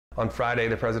On Friday,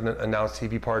 the president announced he'd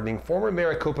be pardoning former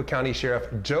Maricopa County Sheriff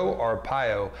Joe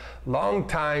Arpaio,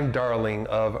 longtime darling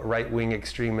of right-wing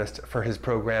extremists, for his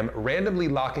program randomly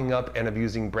locking up and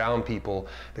abusing brown people.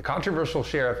 The controversial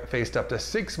sheriff faced up to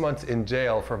 6 months in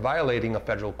jail for violating a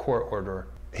federal court order.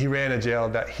 He ran a jail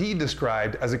that he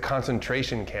described as a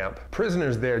concentration camp.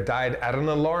 Prisoners there died at an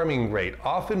alarming rate,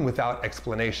 often without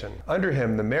explanation. Under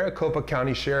him, the Maricopa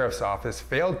County Sheriff's Office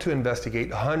failed to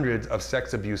investigate hundreds of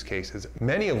sex abuse cases,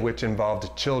 many of which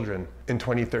involved children. In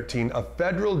 2013, a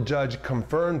federal judge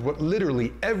confirmed what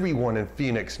literally everyone in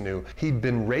Phoenix knew: he'd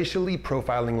been racially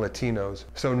profiling Latinos.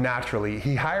 So naturally,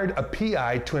 he hired a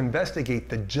PI to investigate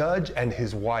the judge and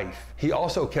his wife. He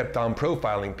also kept on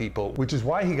profiling people, which is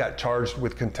why he got charged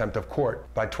with contempt of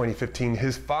court. By 2015,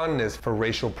 his fondness for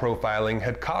racial profiling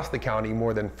had cost the county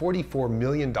more than $44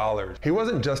 million. He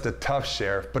wasn't just a tough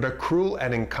sheriff, but a cruel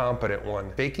and incompetent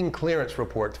one, faking clearance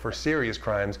reports for serious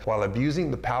crimes while abusing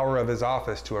the power of his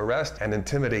office to arrest and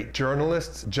intimidate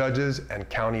journalists, judges, and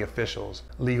county officials.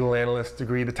 Legal analysts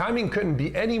agree the timing couldn't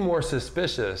be any more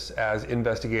suspicious as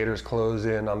investigators close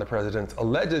in on the president's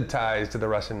alleged ties to the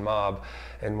Russian mob.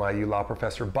 NYU law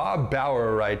professor Bob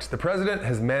Bauer writes, "The president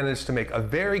has managed to make a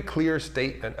very clear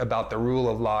statement about the rule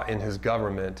of law in his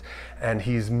government, and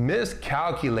he's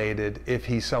miscalculated if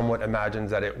he somewhat imagines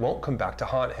that it won't come back to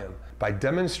haunt him. By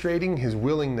demonstrating his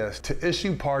willingness to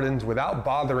issue pardons without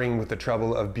bothering with the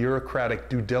trouble of bureaucratic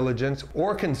due diligence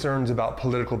or concerns about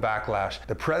political backlash,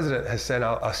 the president has sent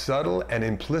out a subtle and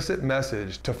implicit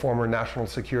message to former National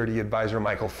Security Advisor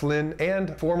Michael Flynn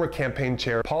and former campaign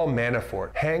chair Paul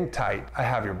Manafort. Hang tight, I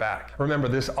have your back." Remember,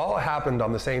 this all happened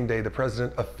on the same day the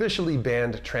president officially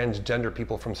banned transgender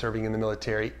people from serving in the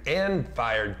military and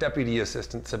fired Deputy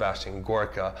Assistant Sebastian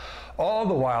Gorka. All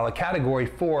the while, a Category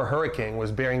 4 hurricane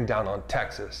was bearing down on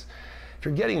Texas. If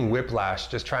you're getting whiplash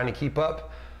just trying to keep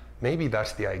up, maybe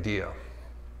that's the idea.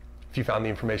 If you found the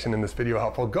information in this video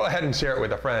helpful, go ahead and share it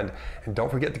with a friend. And don't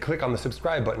forget to click on the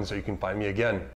subscribe button so you can find me again.